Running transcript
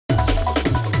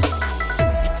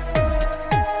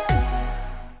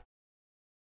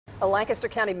A Lancaster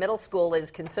County Middle School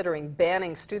is considering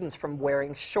banning students from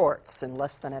wearing shorts. In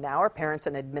less than an hour, parents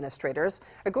and administrators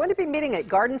are going to be meeting at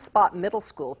Garden Spot Middle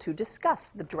School to discuss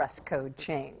the dress code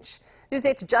change. News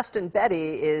 8's Justin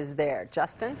Betty is there.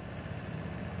 Justin?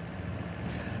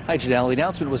 Hi, Janelle. The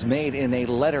announcement was made in a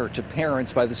letter to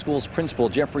parents by the school's principal,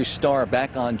 Jeffrey Starr,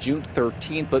 back on June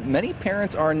 13th. But many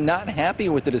parents are not happy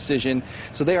with the decision,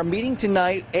 so they are meeting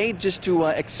tonight, just to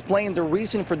explain the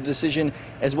reason for the decision,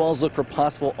 as well as look for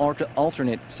possible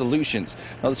alternate solutions.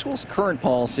 Now, the school's current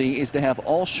policy is to have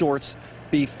all shorts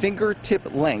be fingertip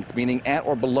length, meaning at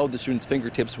or below the students'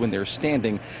 fingertips when they're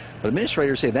standing. But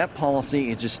administrators say that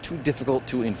policy is just too difficult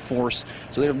to enforce,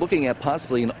 so they're looking at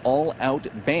possibly an all-out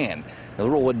ban. Now, the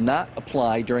rule would not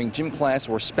apply during gym class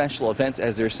or special events,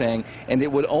 as they're saying, and it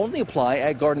would only apply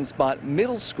at Garden Spot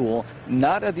Middle School,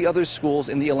 not at the other schools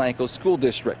in the Elanco School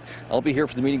District. I'll be here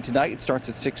for the meeting tonight. It starts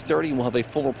at 6:30, and we'll have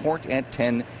a full report at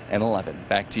 10 and 11.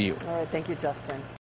 Back to you. All right, thank you, Justin.